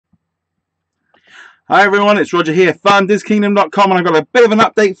Hi everyone, it's Roger here from DisneyKingdom.com, and I've got a bit of an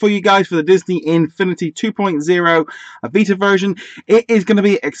update for you guys for the Disney Infinity 2.0 Vita version. It is going to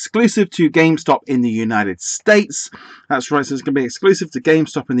be exclusive to Gamestop in the United States. That's right, so it's going to be exclusive to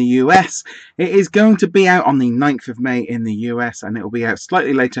Gamestop in the US. It is going to be out on the 9th of May in the US, and it will be out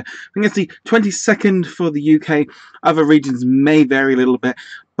slightly later. I think it's the 22nd for the UK. Other regions may vary a little bit,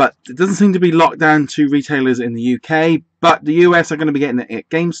 but it doesn't seem to be locked down to retailers in the UK, but the US are going to be getting it at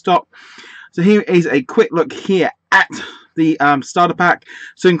Gamestop. So here is a quick look here at the starter pack.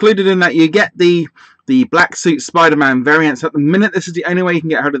 So included in that you get the black suit Spider-Man variants. At the minute this is the only way you can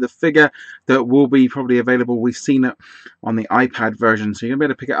get hold of the figure that will be probably available. We've seen it on the iPad version, so you're going to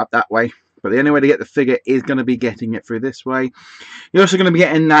be able to pick it up that way. But the only way to get the figure is going to be getting it through this way. You're also going to be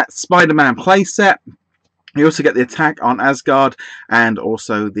getting that Spider-Man playset. You also get the Attack on Asgard and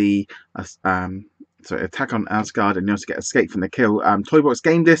also the Attack on Asgard, and you also get Escape from the Kill toy box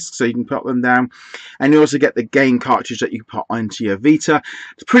game discs, so you can put them down, and you also get the game cartridge that you can put onto your Vita.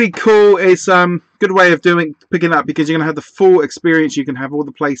 It's pretty cool. It's good way of picking up, because you're gonna have the full experience. You can have all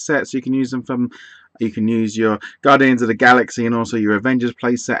the play sets. You can use them from. You can use your Guardians of the Galaxy and also your Avengers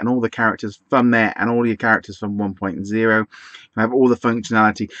playset and all the characters from there, and all your characters from 1.0. You have all the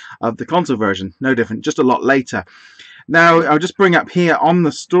functionality of the console version. No different, just a lot later. Now, I'll just bring up here on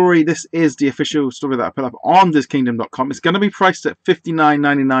the story. This is the official story that I put up on DisneyKingdom.com. It's going to be priced at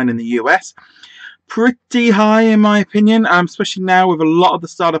 $59.99 in the US. Pretty high in my opinion, especially now with a lot of the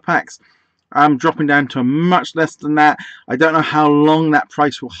starter packs dropping down to much less than that. I don't know how long that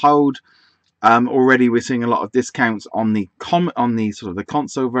price will hold. Already we're seeing a lot of discounts on the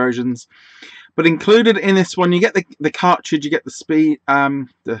console versions. But included in this one, you get the cartridge, you get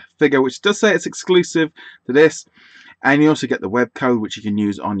the figure, which does say it's exclusive to this. And you also get the web code, which you can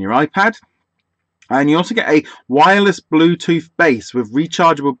use on your iPad. And you also get a wireless Bluetooth base with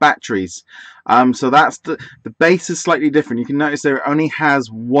rechargeable batteries. So that's the base is slightly different. You can notice there it only has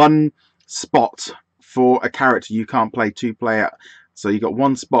one spot for a character. You can't play two-player. So you got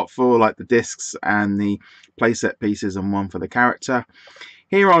one spot for like the discs and the playset pieces, and one for the character.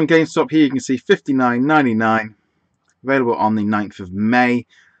 Here on GameStop, here you can see $59.99, available on the 9th of May.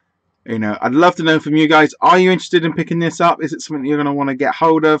 You know, I'd love to know from you guys, are you interested in picking this up? Is it something you're going to want to get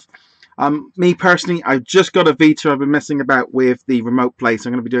hold of? Me personally, I've just got a Vita. I've been messing about with the remote play, so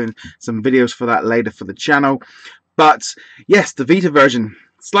I'm going to be doing some videos for that later for the channel. But yes, the Vita version,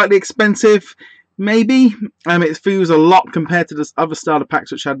 slightly expensive, maybe. It feels a lot compared to the other starter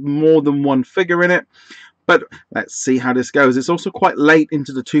packs, which had more than one figure in it. But let's see how this goes. It's also quite late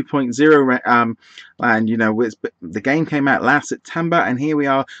into the 2.0, and you know, the game came out last September, and here we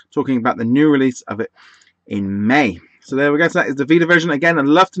are talking about the new release of it in May. So there we go. So that is the Vita version. Again, I'd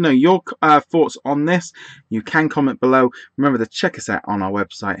love to know your thoughts on this. You can comment below. Remember to check us out on our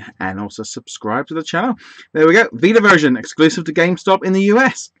website and also subscribe to the channel. There we go. Vita version exclusive to GameStop in the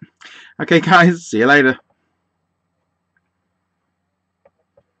US. Okay, guys. See you later.